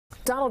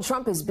Donald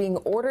Trump is being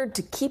ordered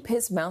to keep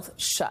his mouth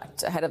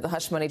shut. Ahead of the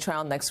hush money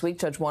trial next week,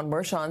 Judge Juan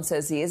Merchan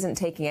says he isn't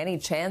taking any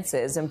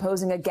chances,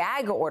 imposing a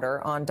gag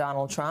order on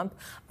Donald Trump,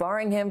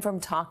 barring him from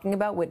talking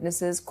about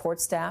witnesses,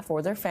 court staff,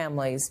 or their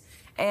families,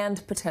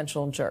 and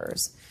potential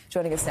jurors.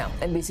 Joining us now,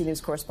 NBC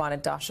News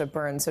correspondent Dasha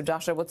Burns. So,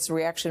 Dasha, what's the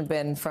reaction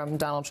been from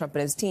Donald Trump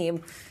and his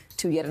team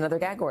to yet another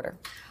gag order?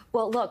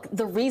 Well, look,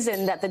 the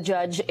reason that the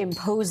judge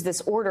imposed this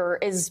order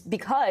is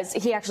because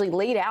he actually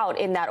laid out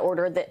in that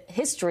order the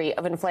history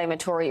of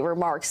inflammatory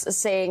remarks,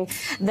 saying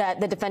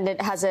that the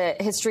defendant has a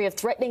history of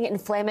threatening,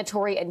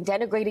 inflammatory, and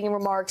denigrating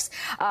remarks,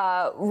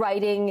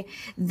 writing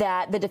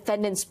that the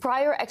defendant's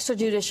prior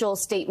extrajudicial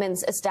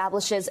statements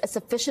establishes a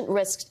sufficient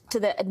risk to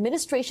the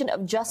administration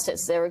of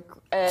justice. There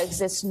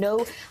exists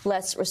no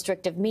less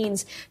restrictive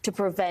means to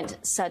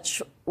prevent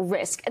such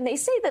risk. And they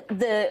say that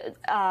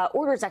the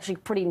order is actually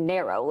pretty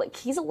narrow. Like,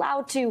 he's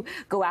allowed to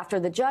go after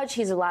the judge.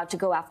 He's allowed to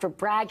go after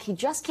Bragg. He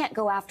just can't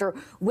go after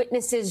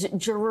witnesses,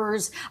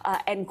 jurors,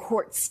 and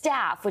court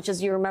staff, which,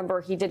 as you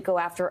remember, he did go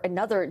after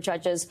another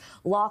judge's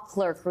law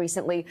clerk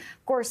recently.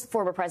 Of course, the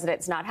former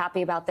president's not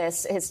happy about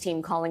this, his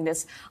team calling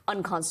this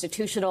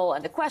unconstitutional.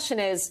 And the question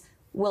is,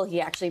 will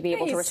he actually be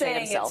able to restrain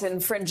himself? It's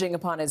infringing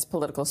upon his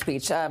political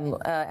speech.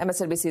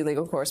 MSNBC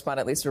legal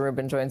correspondent Lisa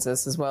Rubin joins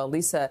us as well.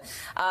 Lisa,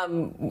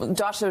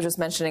 Joshua was just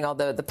mentioning all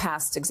the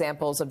past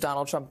examples of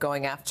Donald Trump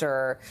going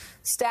after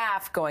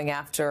staff, going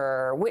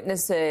after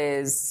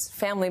witnesses,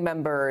 family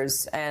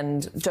members,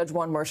 and Judge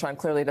Juan Merchan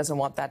clearly doesn't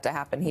want that to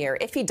happen here.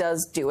 If he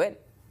does do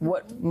it,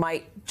 what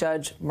might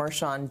Judge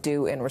Merchan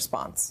do in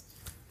response?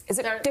 Is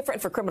it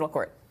different for criminal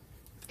court?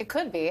 It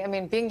could be. I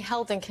mean, being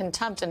held in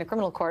contempt in a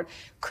criminal court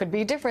could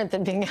be different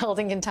than being held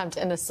in contempt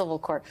in a civil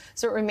court.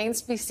 So it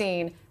remains to be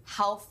seen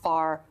how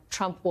far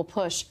Trump will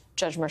push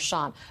Judge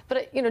Merchan.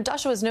 But, you know,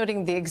 Dasha was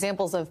noting the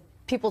examples of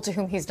people to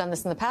whom he's done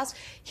this in the past.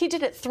 He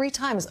did it 3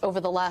 times over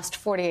the last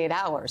 48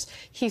 hours.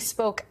 He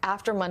spoke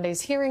after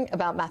Monday's hearing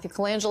about Matthew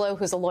Colangelo,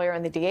 who's a lawyer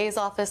in the DA's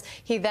office.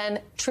 He then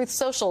Truth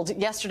Socialed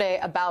yesterday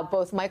about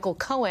both Michael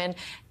Cohen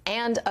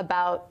and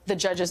about the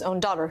judge's own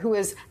daughter, who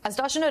is, as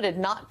Dasha noted,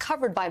 not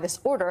covered by this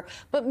order,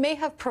 but may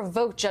have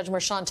provoked Judge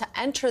Merchan to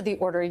enter the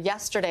order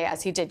yesterday,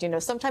 as he did. You know,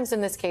 sometimes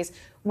in this case,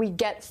 we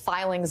get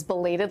filings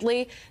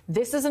belatedly.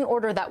 This is an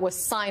order that was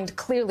signed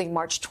clearly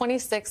March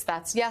 26th.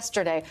 That's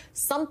yesterday.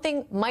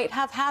 Something might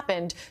have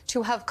happened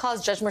to have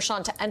caused Judge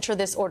Merchan to enter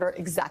this order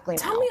exactly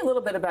now. Tell me a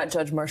little bit about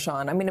Judge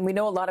Merchan. I mean, we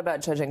know a lot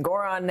about Judge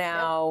Engoron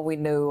now. Yep. We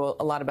knew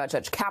a lot about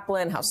Judge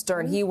Kaplan, how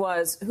stern he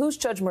was. Who's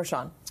Judge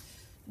Merchan?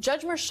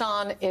 Judge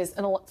Merchan is,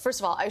 first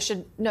of all, I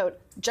should note,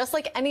 just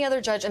like any other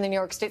judge in the New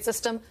York state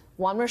system,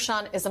 Juan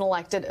Merchan is an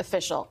elected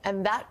official.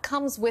 And that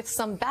comes with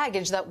some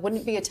baggage that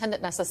wouldn't be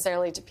attendant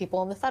necessarily to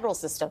people in the federal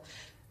system.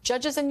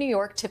 Judges in New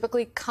York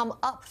typically come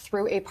up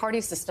through a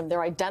party system.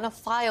 They're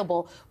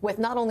identifiable with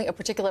not only a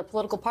particular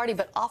political party,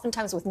 but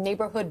oftentimes with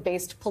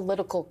neighborhood-based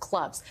political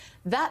clubs.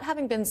 That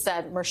having been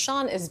said,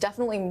 Merchan is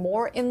definitely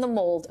more in the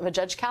mold of a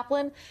Judge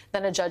Kaplan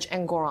than a Judge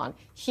Engoron.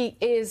 He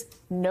is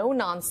no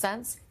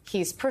nonsense.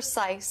 He's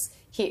precise.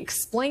 He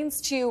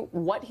explains to you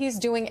what he's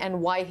doing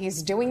and why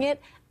he's doing it.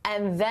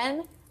 And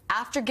then,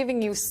 after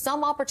giving you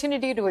some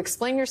opportunity to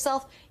explain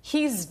yourself,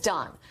 he's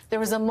done. There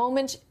was a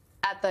moment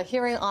at the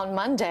hearing on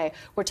Monday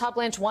where Todd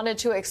Blanche wanted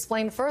to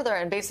explain further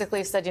and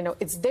basically said, you know,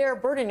 it's their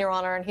burden, Your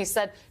Honor. And he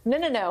said,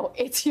 no,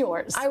 it's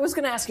yours. I was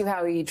going to ask you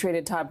how he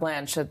treated Todd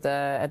Blanche at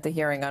the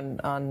hearing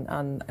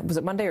on was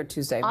it Monday or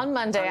Tuesday? On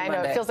Monday. I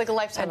know, it feels like a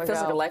lifetime ago. It feels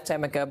like a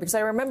lifetime ago, because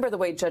I remember the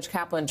way Judge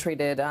Kaplan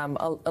treated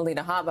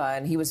Alina Habba,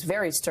 and he was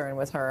very stern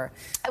with her.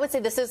 I would say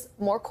this is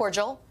more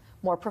cordial,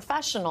 more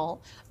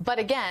professional. But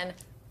again,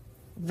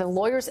 the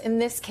lawyers in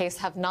this case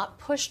have not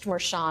pushed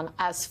Merchan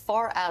as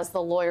far as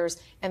the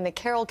lawyers in the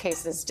Carroll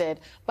cases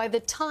did. By the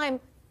time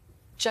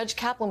Judge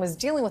Kaplan was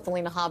dealing with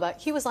Alina Habba,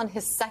 he was on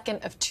his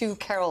second of 2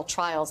 Carroll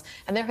trials,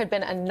 and there had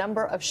been a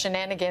number of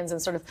shenanigans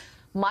and sort of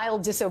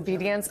mild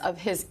disobedience of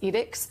his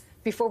edicts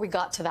before we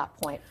got to that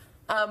point.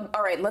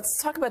 All right,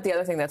 let's talk about the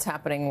other thing that's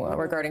happening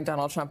regarding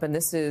Donald Trump. And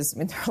this is, I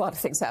mean, there are a lot of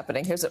things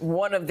happening. Here's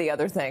one of the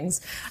other things.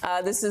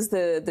 This is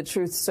the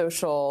Truth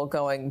Social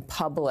going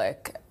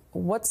public.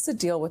 What's the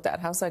deal with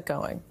that? How's that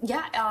going?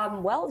 Yeah,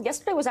 well,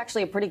 yesterday was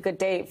actually a pretty good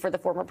day for the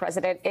former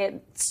president.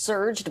 It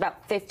surged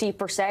about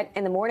 50%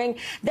 in the morning,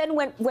 then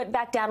went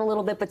back down a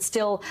little bit, but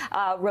still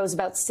rose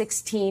about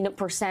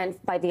 16%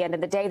 by the end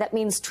of the day. That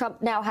means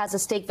Trump now has a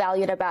stake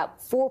valued at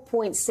about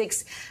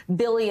 $4.6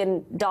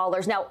 billion.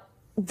 Now,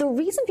 the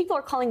reason people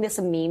are calling this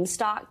a meme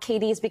stock,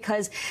 Katie, is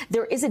because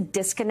there is a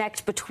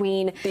disconnect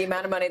between the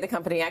amount of money the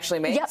company actually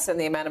makes and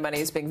the amount of money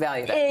is being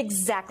valued at.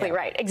 Exactly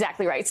right.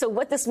 Exactly right. So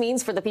what this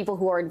means for the people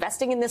who are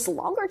investing in this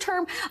longer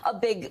term, a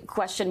big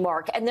question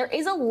mark. And there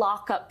is a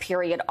lockup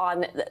period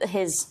on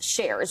his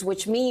shares,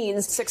 which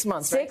means 6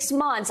 months. 6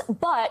 months.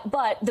 But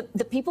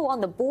the people on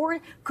the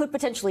board could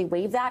potentially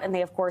waive that. And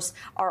they, of course,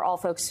 are all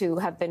folks who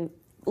have been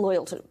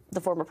loyal to the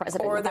former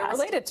president. Or in the they're past.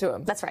 related to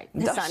him. That's right.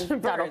 His son,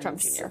 Donald Trump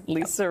Jr.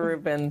 Lisa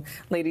Rubin.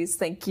 Ladies,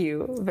 thank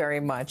you very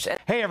much.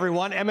 Hey,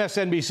 everyone.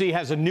 MSNBC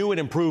has a new and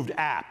improved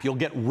app. You'll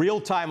get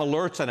real-time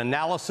alerts and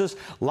analysis,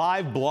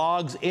 live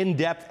blogs,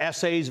 in-depth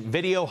essays,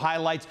 video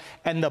highlights,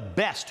 and the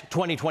best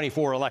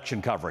 2024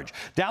 election coverage.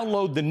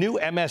 Download the new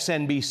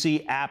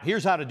MSNBC app.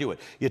 Here's how to do it.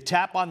 You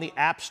tap on the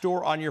App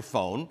Store on your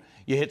phone.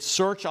 You hit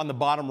search on the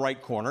bottom right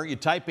corner. You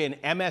type in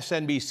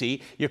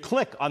MSNBC. You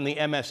click on the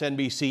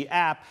MSNBC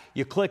app.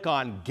 You click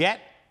on Get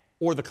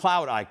or the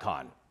cloud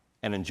icon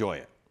and enjoy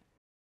it.